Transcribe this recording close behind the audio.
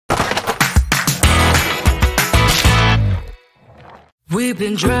We've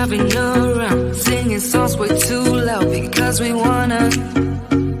been driving around, singing songs way too loud because we wanna.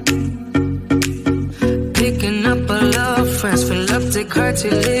 Picking up our love friends, fill up the car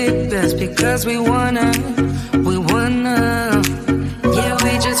till it bends because we wanna. Yeah,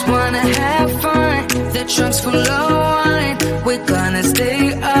 we just wanna have fun. The trunk's full of wine. We're gonna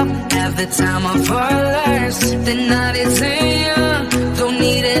stay up, have the time of our lives. The night is young, don't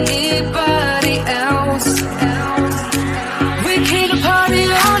need anybody else. We came to party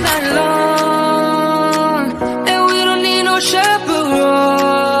all night long, and we don't need no chaperone.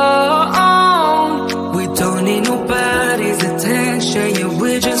 We don't need nobody's attention, yeah,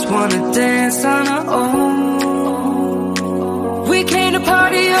 we just wanna dance on our own. We came to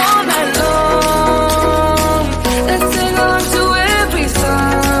party all night long and sing on to every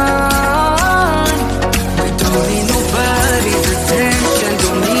song. We don't need nobody's attention,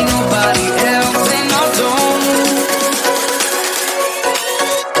 don't need nobody else, and I don't.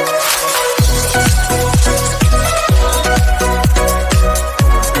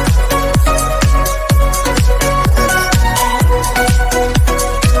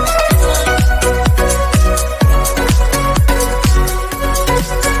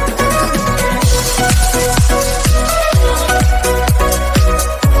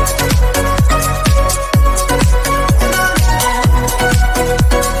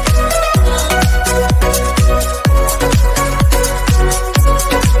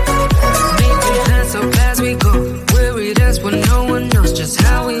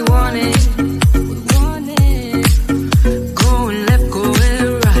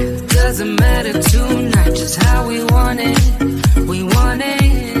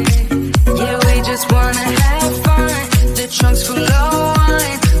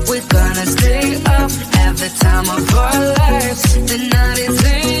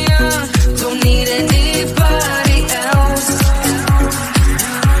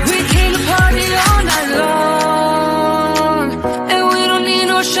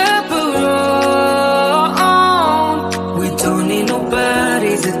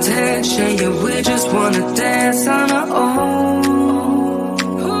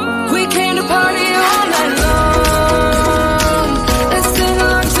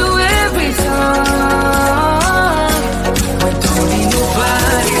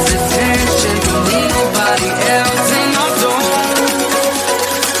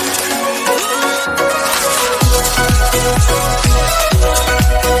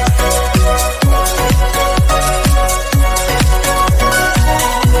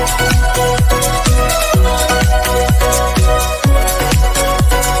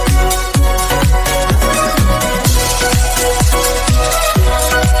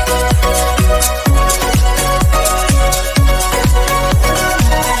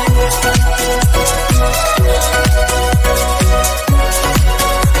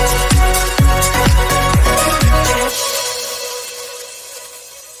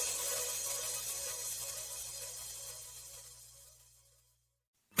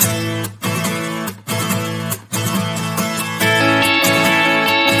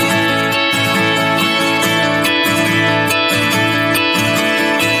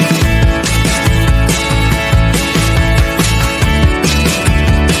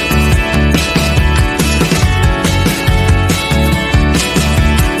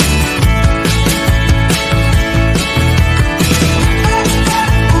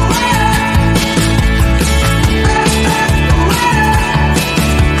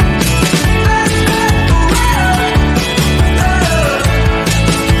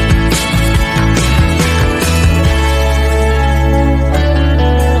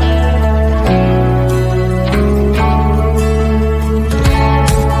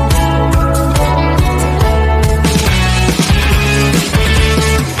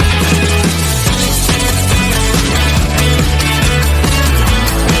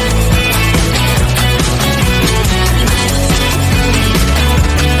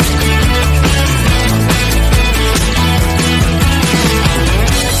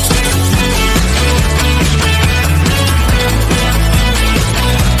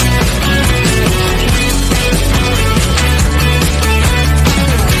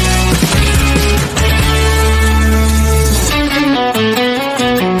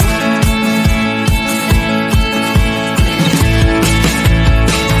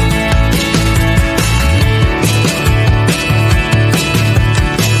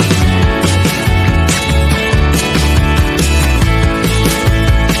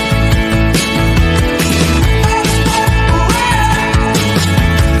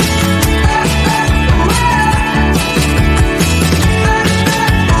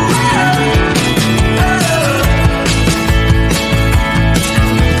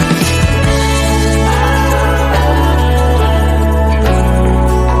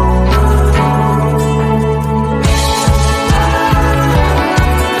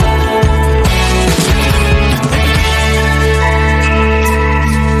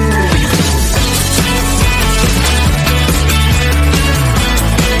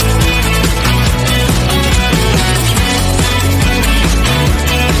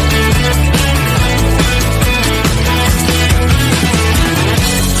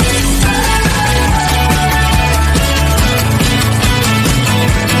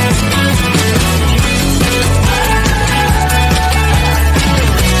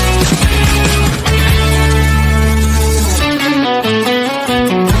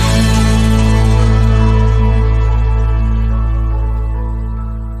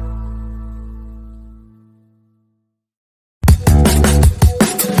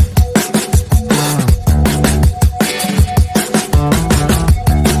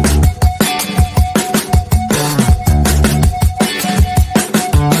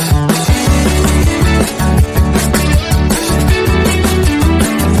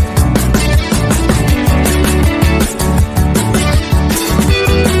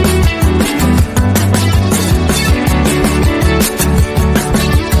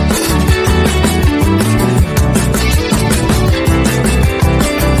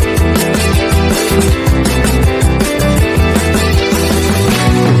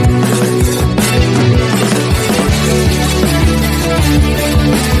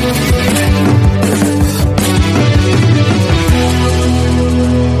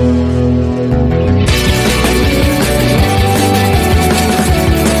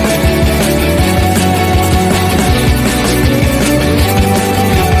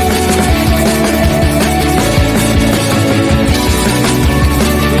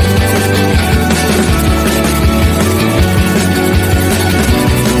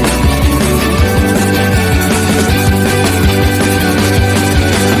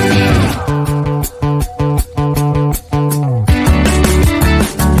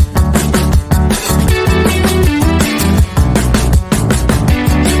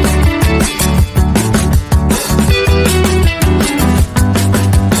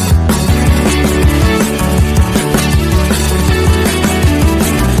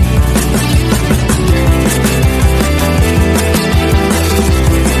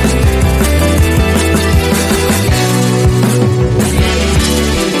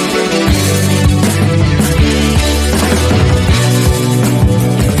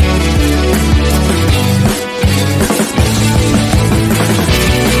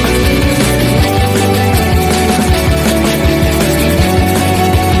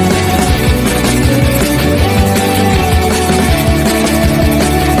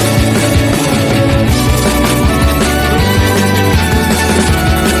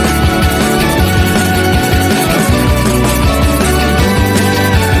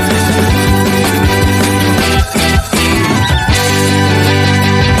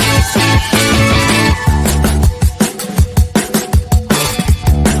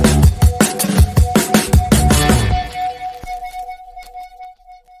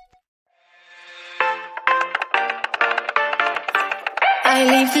 I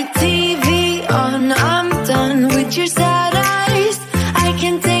leave the TV on, I'm done with your sad eyes. I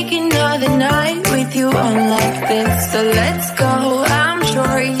can't take another night with you on like this. So let's go, I'm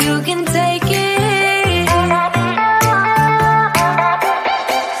sure you can take it.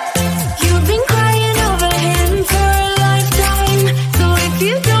 You've been crying over him for a lifetime. So if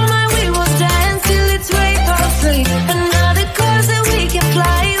you don't mind, we will dance till it's way past 3. Another course that we can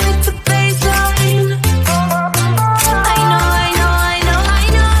fly with the baseline. I know, I know, I know, I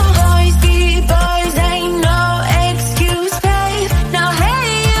know. Boys be boys, ain't no excuse, babe. Now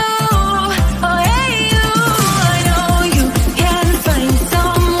hey you, oh hey you. I know you can find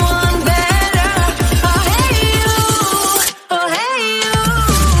someone better. Oh hey you, oh hey you.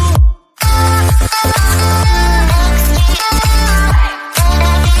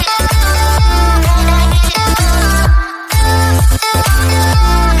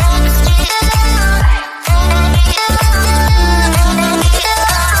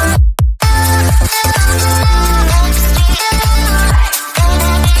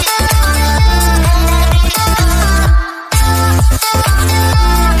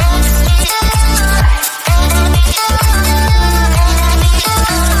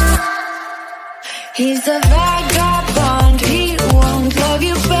 He's a vagabond, he won't love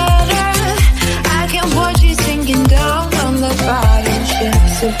you better. I can watch you sinking down on the bottom ship.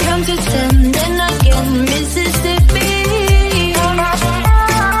 So come to 10, then again, Mississippi.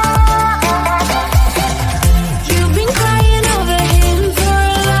 You've been crying over him for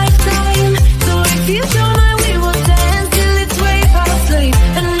a lifetime. So if you don't mind, we will dance till it's way past 3.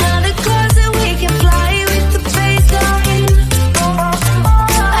 Another course that we can fly with the baseline.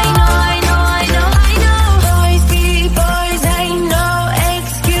 I know, I know, I know, I know. Boys be boys, ain't no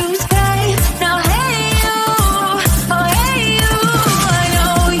excuse, babe. Now hey you, oh hey you. I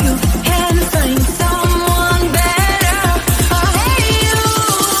know you can find someone better. Oh hey you,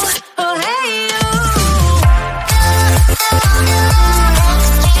 oh hey you.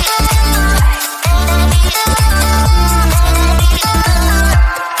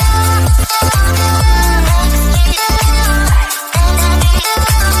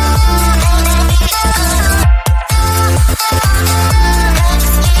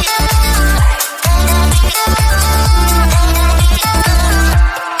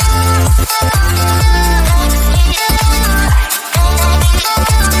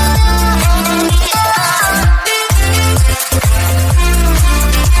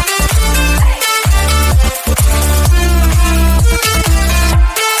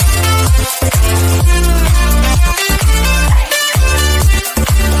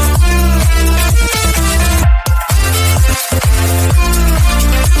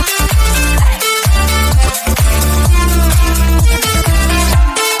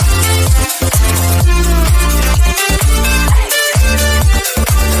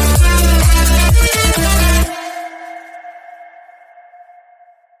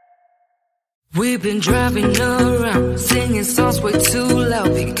 We've been driving around, singing songs way too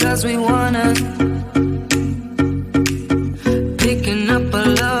loud because we wanna. Picking up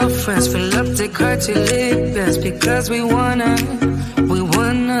all our friends, fill up the car till it bends because we wanna.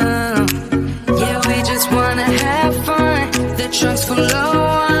 Yeah, we just wanna have fun. The trunk's full of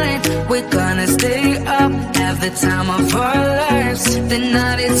wine. We're gonna stay up, have the time of our lives. The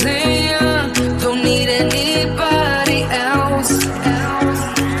night is young, don't need anybody else.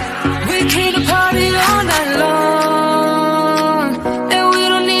 We came to party all night long, and we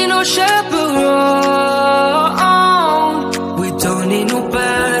don't need no chaperone. We don't need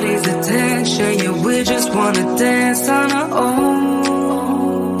nobody's attention, yeah, we just wanna dance on our own.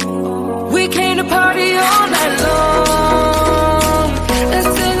 We came to party all night long, and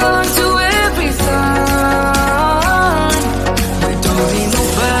sing along to every song. We don't need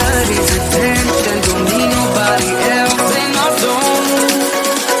nobody's attention, don't need nobody else in our zone.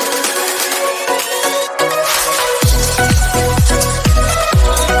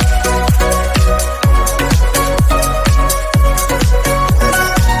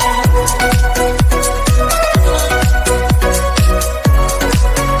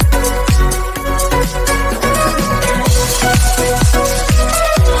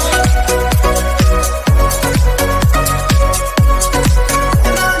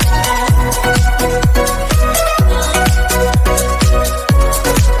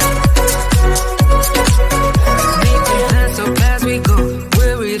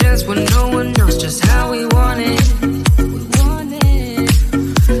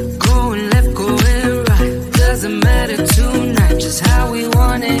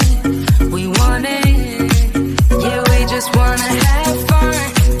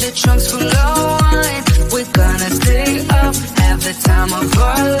 time of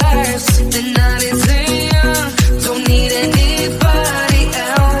our lives. The night is young, don't need any